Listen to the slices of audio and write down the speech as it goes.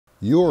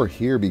You're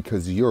here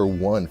because you're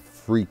one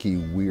freaky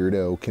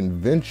weirdo.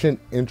 Convention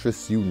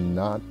interests you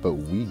not, but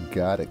we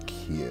got a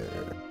cure.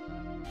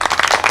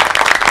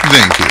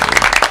 Thank you.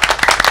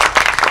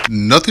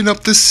 Nothing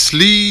up this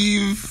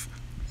sleeve.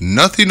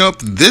 Nothing up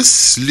this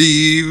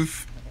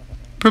sleeve.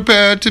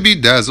 Prepare to be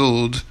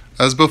dazzled,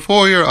 as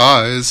before your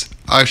eyes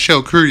I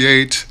shall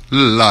create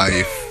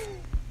life.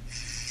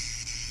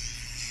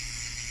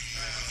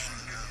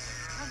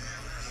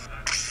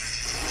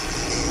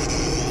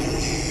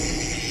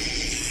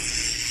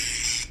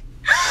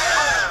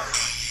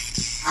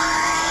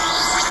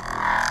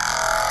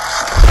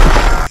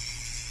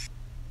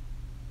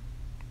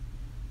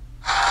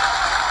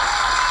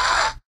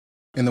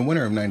 In the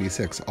winter of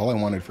 '96, all I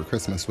wanted for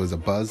Christmas was a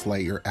Buzz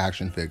Lightyear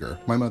action figure.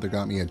 My mother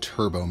got me a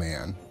Turbo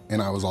Man, and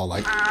I was all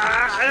like...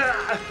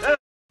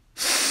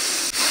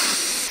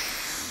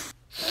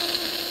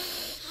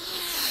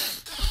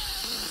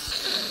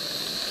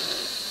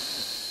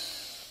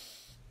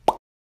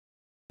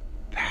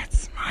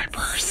 That's my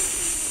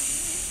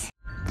purse.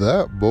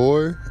 That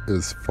boy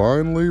is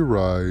finally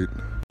right.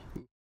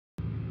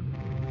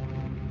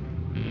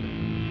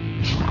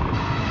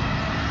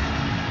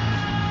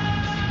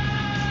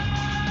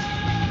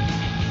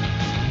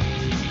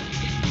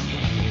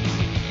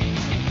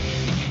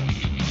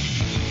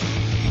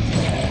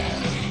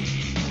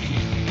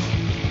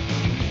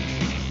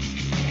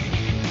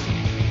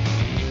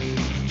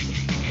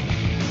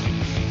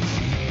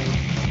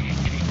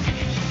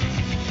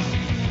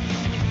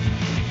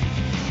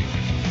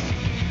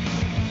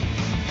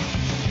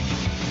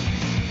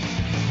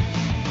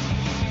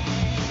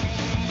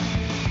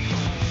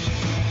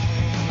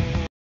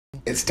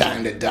 It's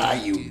time to die,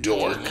 you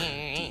dork.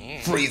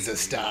 Freiza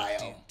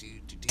style.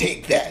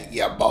 Take that,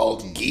 you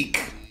bald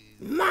geek.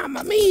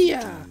 Mamma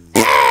mia!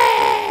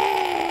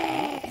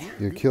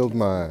 You killed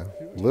my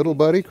little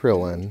buddy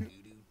Krillin,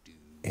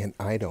 and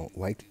I don't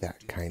like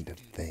that kind of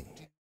thing.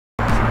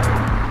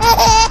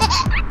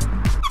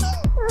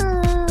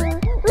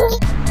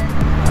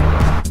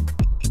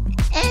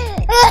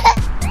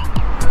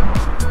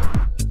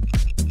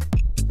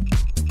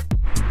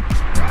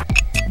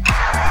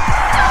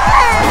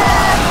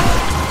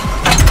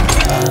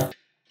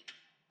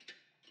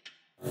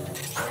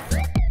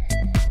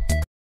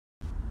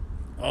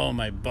 Oh,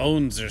 my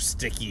bones are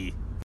sticky.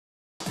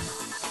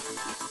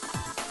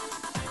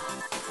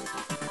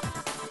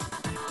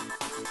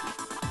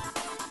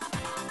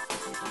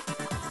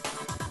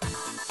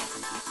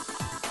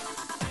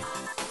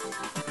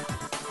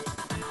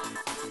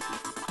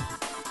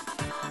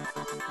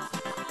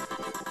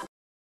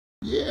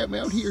 Yeah, I'm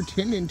out here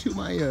tending to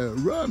my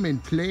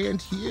ramen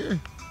plant here.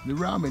 The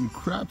ramen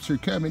crops are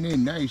coming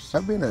in nice.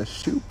 I've been a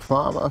soup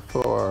farmer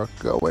for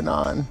going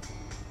on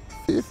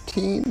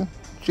 15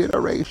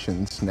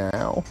 generations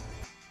now.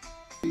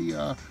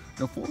 The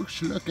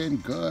fork's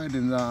looking good,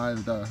 and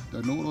the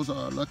noodles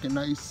are looking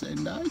nice,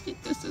 and I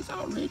think this is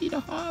all ready to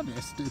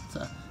harvest.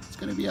 It's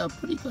gonna be a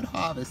pretty good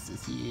harvest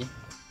this year.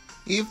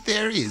 If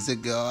there is a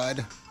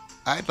God,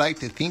 I'd like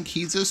to think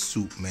he's a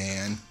soup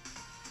man.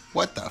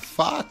 What the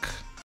fuck?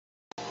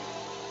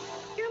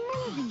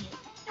 You're moving it.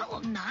 No,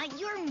 I'm not.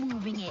 You're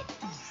moving it.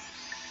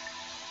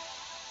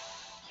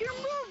 You're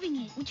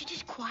moving it. Would you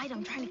just quiet?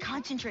 I'm trying to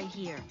concentrate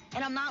here,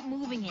 and I'm not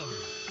moving it.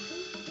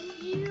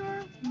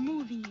 You're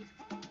moving it.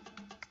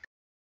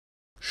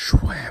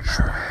 Schwimmer.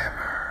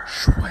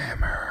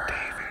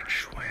 David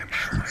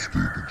Schwimmer.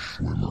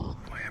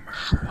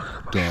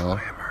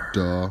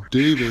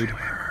 David.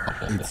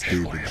 It's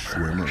David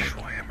Schwimmer.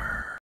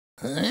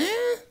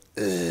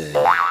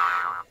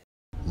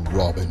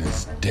 Robin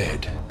is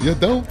dead. You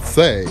don't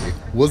say.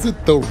 Was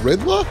it the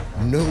Riddler?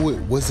 No, it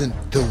wasn't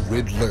the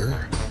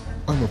Riddler.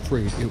 I'm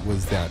afraid it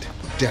was that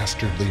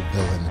dastardly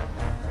villain,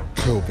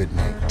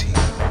 COVID-19.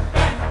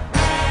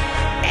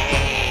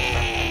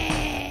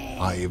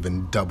 I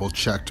even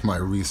double-checked my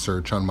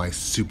research on my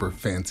super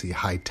fancy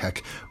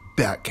high-tech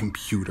bat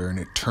computer, and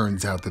it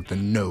turns out that the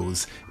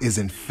nose is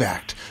in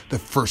fact the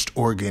first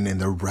organ in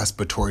the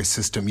respiratory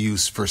system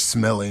used for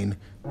smelling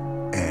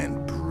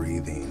and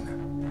breathing.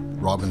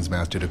 Robin's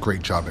mask did a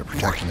great job at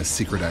protecting his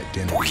secret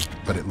identity,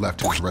 but it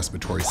left his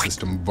respiratory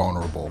system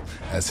vulnerable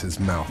as his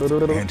mouth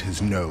and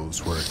his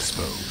nose were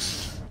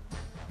exposed.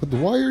 But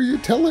why are you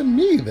telling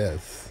me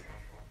this?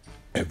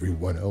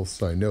 Everyone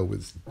else I know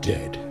is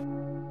dead.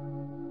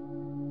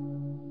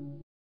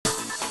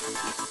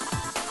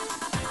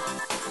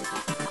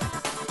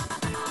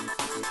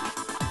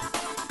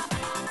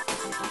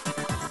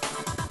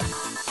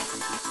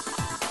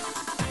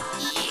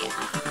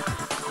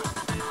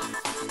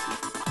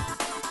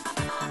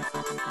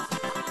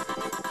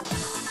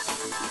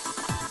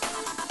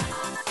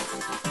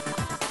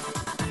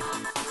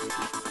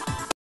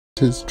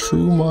 "'Tis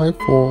true my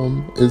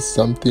form is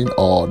something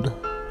odd,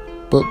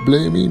 but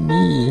blaming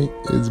me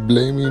is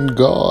blaming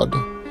God.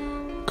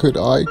 Could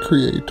I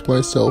create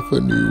myself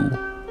anew,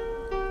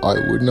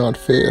 I would not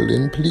fail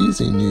in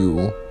pleasing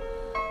you.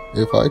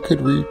 If I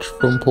could reach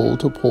from pole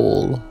to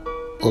pole,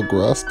 or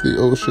grasp the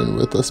ocean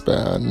with a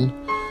span,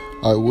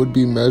 I would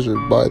be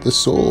measured by the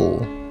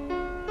soul.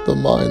 The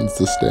mind's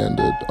the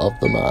standard of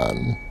the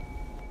man.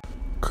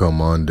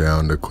 Come on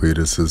down to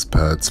Cletus's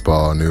Pet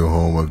Spa, new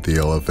home of the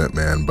Elephant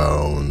Man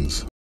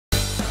Bones.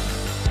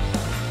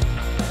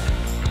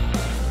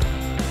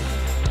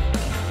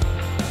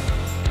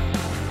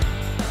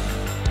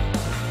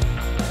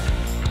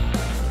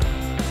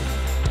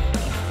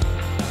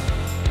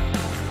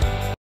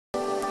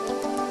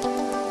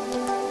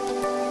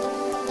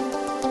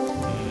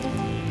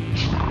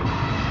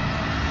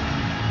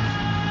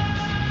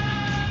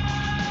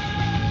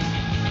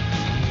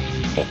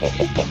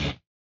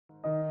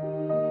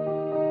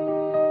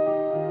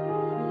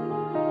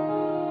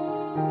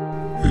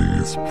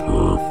 He's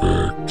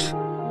perfect.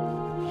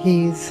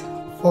 He's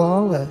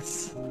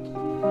flawless.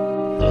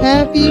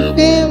 Happy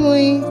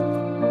family.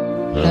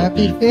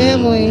 Happy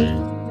family.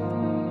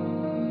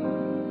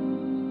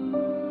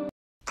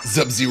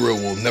 Sub-Zero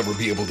will never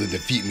be able to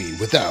defeat me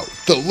without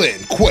the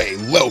Lin Kuei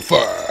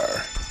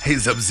Loafer. Hey,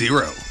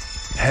 Sub-Zero,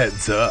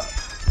 heads up.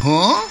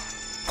 Huh?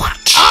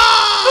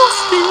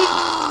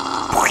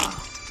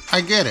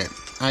 I get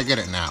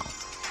it now.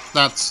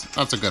 That's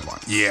a good one.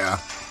 Yeah,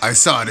 I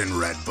saw it in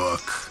Red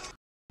Book.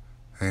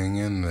 Hang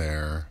in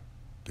there,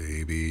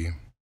 baby.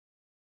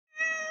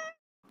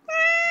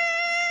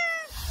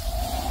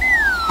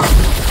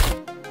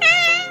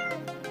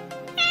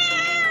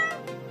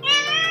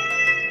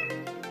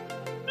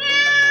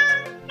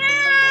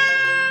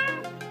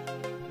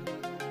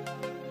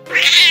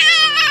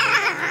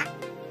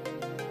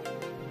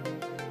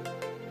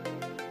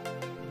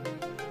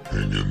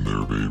 Hang in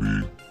there,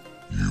 baby.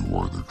 You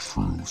are the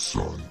true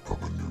son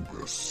of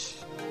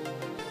Anubis.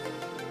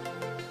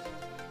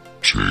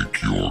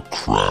 Take your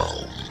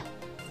crown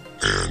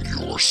and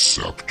your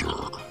scepter.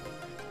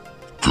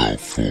 Go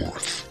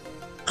forth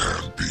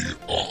and be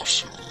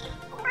awesome.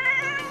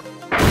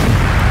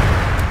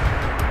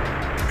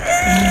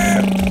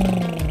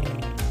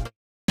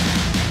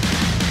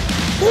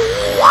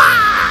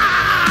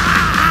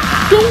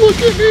 Don't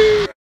look at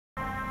me!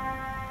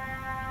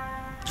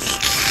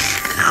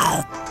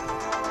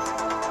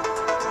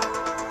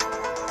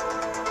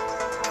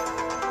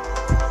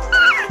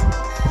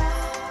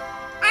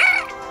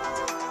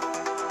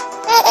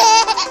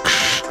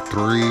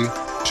 Three,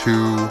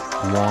 two,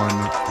 one,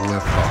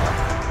 lift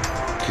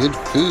off. Good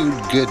food,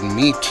 good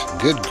meat,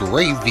 good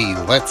gravy,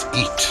 let's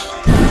eat.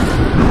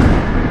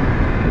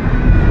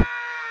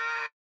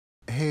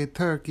 Hey,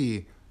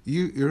 Turkey,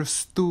 you're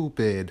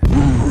stupid.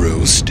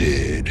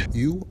 Roasted.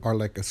 You are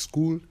like a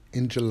school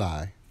in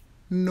July.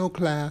 No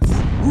class.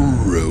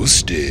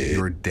 Roasted.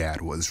 Your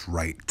dad was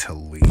right to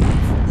leave.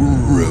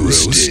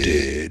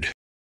 Roasted.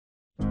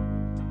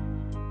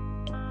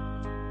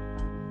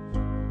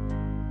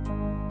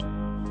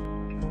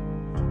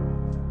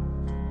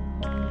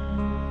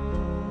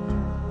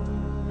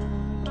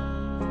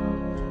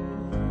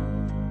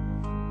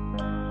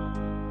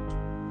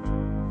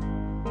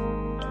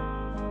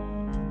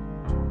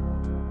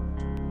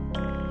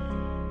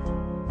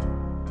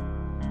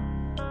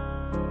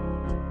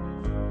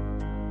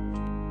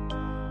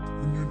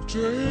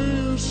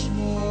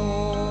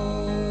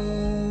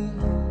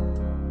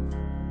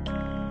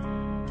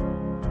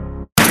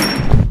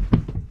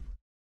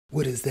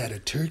 What is that, a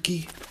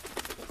turkey?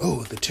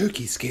 Oh, the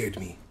turkey scared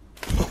me.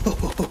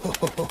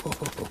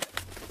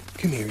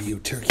 Come here, you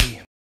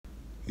turkey.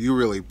 You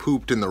really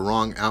pooped in the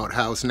wrong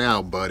outhouse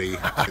now, buddy.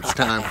 It's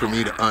time for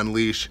me to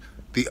unleash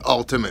the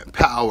ultimate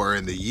power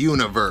in the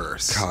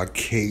universe.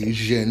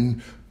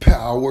 Caucasian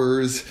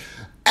powers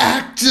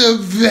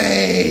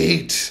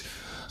activate!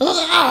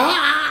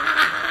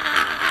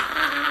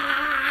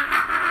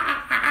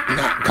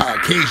 Not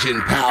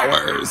Caucasian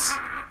powers.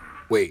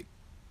 Wait,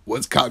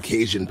 what's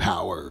Caucasian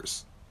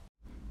powers?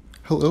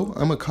 Hello,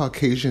 I'm a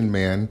Caucasian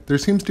man. There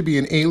seems to be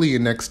an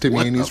alien next to me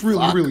What and the he's really,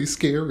 fuck? really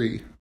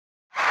scary.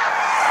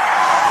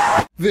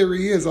 There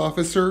he is,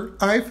 officer.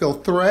 I feel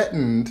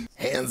threatened.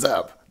 Hands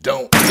up.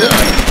 Don't.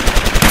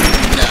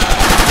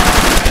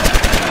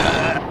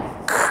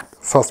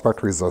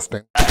 Suspect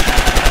resisting.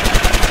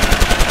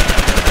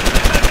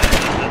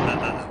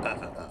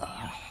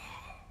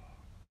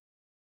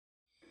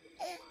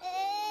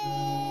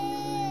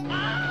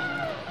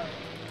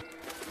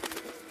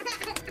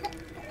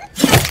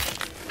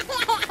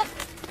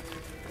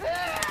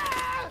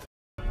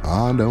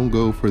 I don't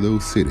go for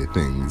those city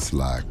things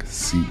like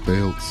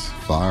seatbelts,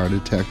 fire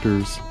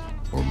detectors,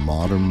 or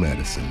modern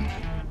medicine.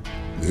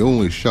 The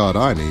only shot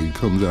I need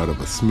comes out of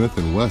a Smith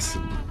 &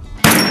 Wesson.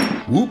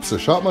 Whoops, I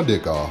shot my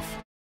dick off.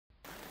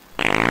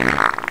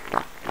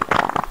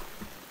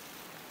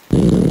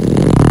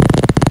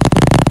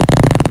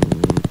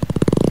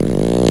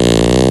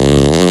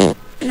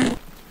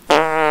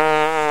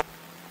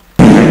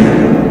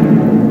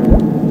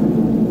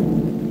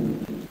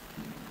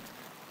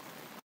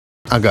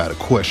 I got a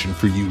question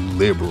for you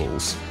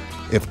liberals.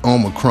 If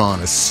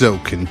Omicron is so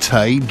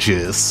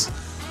contagious,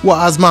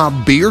 why is my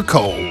beer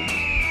cold?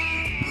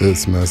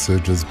 This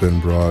message has been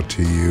brought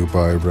to you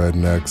by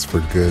Rednecks for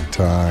Good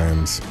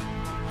Times.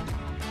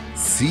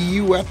 See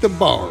you at the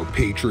bar,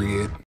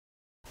 Patriot.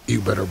 You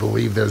better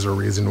believe there's a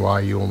reason why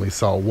you only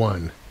saw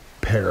one.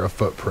 pair of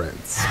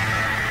footprints.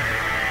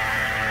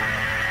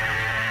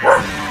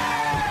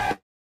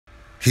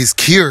 He's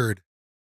cured.